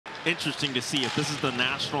interesting to see if this is the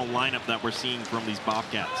national lineup that we're seeing from these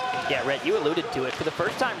Bobcats. Yeah, Rhett, you alluded to it. For the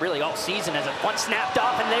first time really all season, as one snapped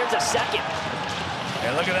off, and there's a second.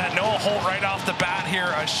 And look at that, Noah Holt right off the bat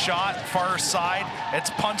here, a shot far side. It's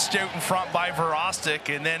punched out in front by Verostic,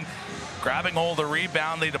 and then grabbing hold of the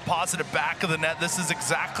rebound, they deposit it back of the net. This is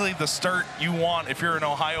exactly the start you want if you're an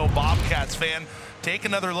Ohio Bobcats fan. Take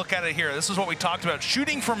another look at it here. This is what we talked about,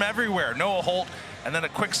 shooting from everywhere. Noah Holt, and then a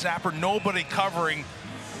quick snapper, nobody covering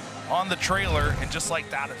on the trailer, and just like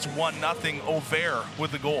that, it's 1-0 Auvert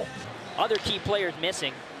with the goal. Other key players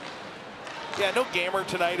missing. Yeah, no Gamer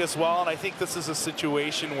tonight as well, and I think this is a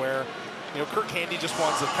situation where, you know, Kirk Handy just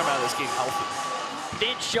wants to come out of this game healthy.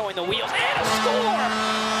 Finch showing the wheels, and a score!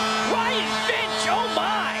 Ryan Finch, oh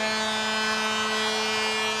my!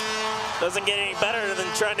 Doesn't get any better than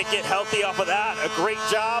trying to get healthy off of that. A great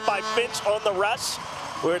job by Finch on the rush.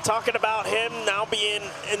 We were talking about him now being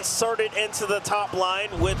inserted into the top line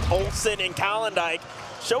with Olsen and Calendike,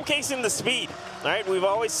 showcasing the speed. All right, we've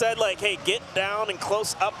always said, like, hey, get down and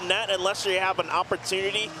close up net unless you have an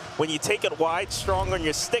opportunity. When you take it wide, strong on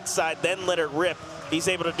your stick side, then let it rip. He's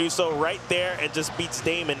able to do so right there and just beats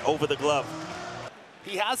Damon over the glove.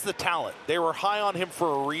 He has the talent. They were high on him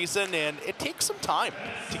for a reason, and it takes some time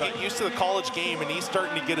to get used to the college game, and he's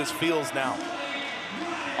starting to get his feels now.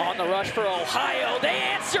 On the rush for Ohio, they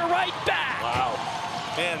answer right back. Wow.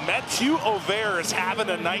 Man, Mathieu Auvert is having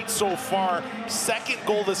a night so far. Second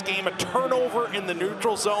goal this game, a turnover in the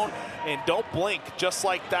neutral zone, and don't blink, just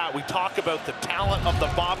like that. We talk about the talent of the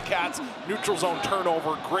Bobcats. Neutral zone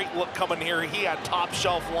turnover, great look coming here. He had top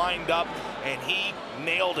shelf lined up, and he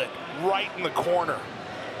nailed it right in the corner.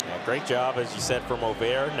 Yeah, great job, as you said, from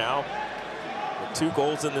Auvert. Now, with 2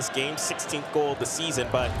 goals in this game, 16th goal of the season,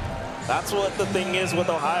 but that's what the thing is with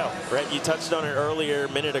Ohio. Brett, you touched on it earlier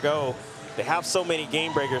a minute ago. They have so many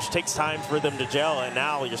game breakers, it takes time for them to gel, and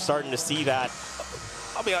now you're starting to see that.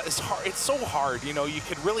 I mean, it's hard. It's so hard. You know, you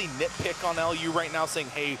could really nitpick on LU right now saying,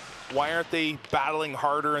 hey, why aren't they battling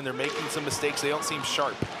harder and they're making some mistakes? They don't seem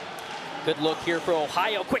sharp. Good look here for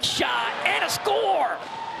Ohio. Quick shot and a score.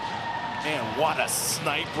 Man, what a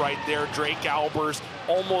snipe right there. Drake Albers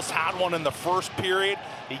almost had one in the first period.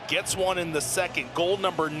 He gets one in the second. Goal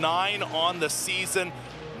number 9 on the season.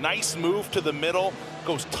 Nice move to the middle.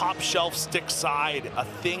 Goes top shelf stick side, a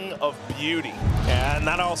thing of beauty. Yeah, and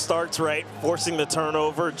that all starts right, forcing the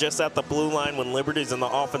turnover just at the blue line when Liberty's in the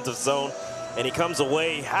offensive zone. And he comes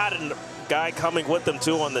away, he had a guy coming with him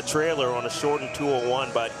too on the trailer on a shortened 201,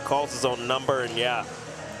 but calls his own number, and yeah,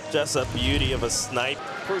 just a beauty of a snipe.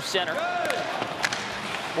 Through center.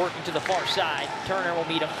 Working to the far side. Turner will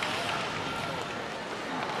meet him.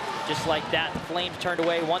 Just like that, the Flames turned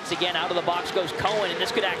away. Once again, out of the box goes Cohen, and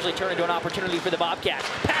this could actually turn into an opportunity for the Bobcats.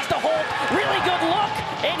 Pass to Holt, really good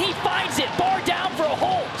look, and he finds it. Bar down for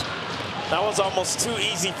Holt. That was almost too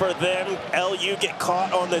easy for them. LU get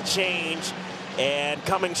caught on the change, and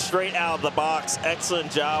coming straight out of the box.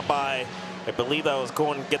 Excellent job by, I believe that was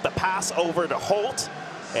going to get the pass over to Holt,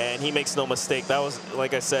 and he makes no mistake. That was,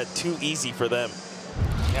 like I said, too easy for them.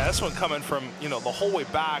 Yeah, this one coming from, you know, the whole way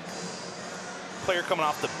back. Player coming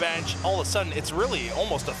off the bench, all of a sudden it's really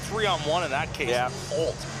almost a 3-on-1 in that case. Yeah.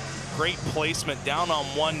 Holt, great placement, down on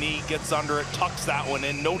one knee, gets under it, tucks that one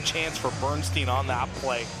in. No chance for Bernstein on that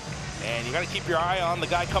play. And you got to keep your eye on the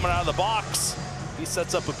guy coming out of the box. He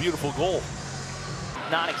sets up a beautiful goal.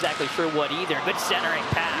 Not exactly sure what either. Good centering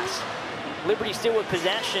pass. Liberty still with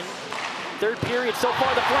possession. Third period so far,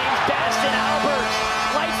 the Flames best, and Albers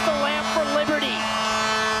lights the lamp for Liberty.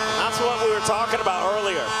 That's what we were talking about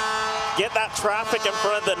earlier. Get that traffic in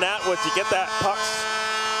front of the net, which you get that puck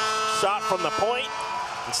shot from the point.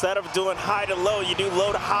 Instead of doing high to low, you do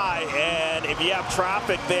low to high. And if you have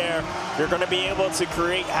traffic there, you're going to be able to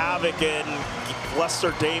create havoc and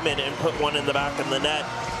fluster Damon and put one in the back of the net.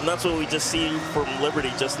 And that's what we just see from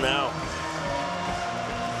Liberty just now.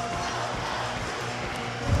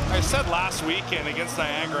 I said last weekend against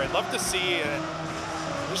Niagara, I'd love to see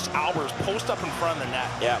just Albers post up in front of the net.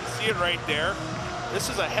 Yeah. See it right there. This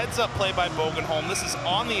is a heads-up play by Bogenholm. This is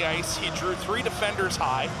on the ice. He drew 3 defenders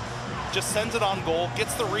high, just sends it on goal,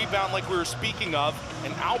 gets the rebound like we were speaking of,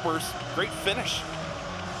 and Albers, great finish.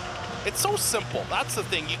 It's so simple. That's the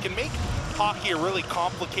thing. You can make hockey a really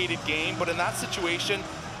complicated game, but in that situation,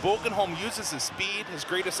 Bogenholm uses his speed, his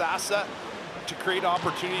greatest asset, to create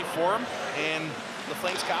opportunity for him, and the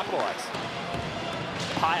Flames capitalize.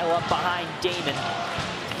 Pile up behind Damon.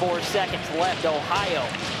 4 seconds left. Ohio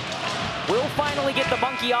will finally get the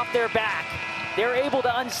monkey off their back. They're able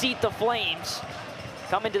to unseat the Flames.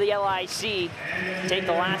 Come into the LIC, take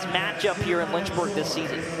the last matchup here in Lynchburg this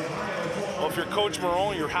season. Well, if you're Coach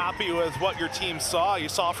Marone, you're happy with what your team saw. You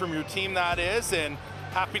saw from your team, that is, and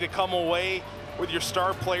happy to come away with your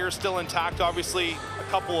star players still intact. Obviously, a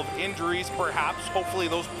couple of injuries, perhaps. Hopefully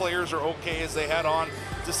those players are okay as they head on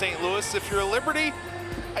to St. Louis. If you're a Liberty,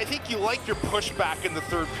 I think you like your pushback in the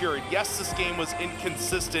third period. Yes, this game was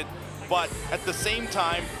inconsistent, but at the same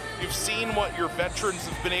time, you've seen what your veterans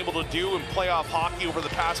have been able to do in playoff hockey over the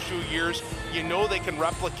past few years. You know they can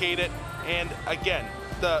replicate it. And again,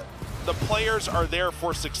 the players are there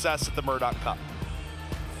for success at the Murdoch Cup.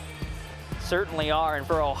 Certainly are, and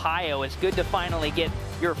for Ohio, it's good to finally get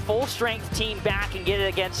your full-strength team back and get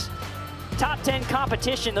it against top 10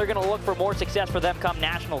 competition. They're going to look for more success for them come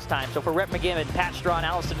Nationals time. So for Rep McGibbon, Pat Straw, and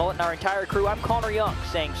Allison Mullet, and our entire crew, I'm Connor Young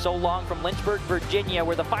saying so long from Lynchburg, Virginia,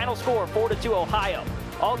 where the final score 4-2 Ohio.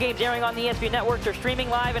 All games airing on the ESPN networks are streaming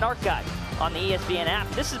live and archived on the ESPN app.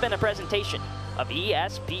 This has been a presentation of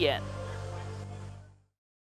ESPN.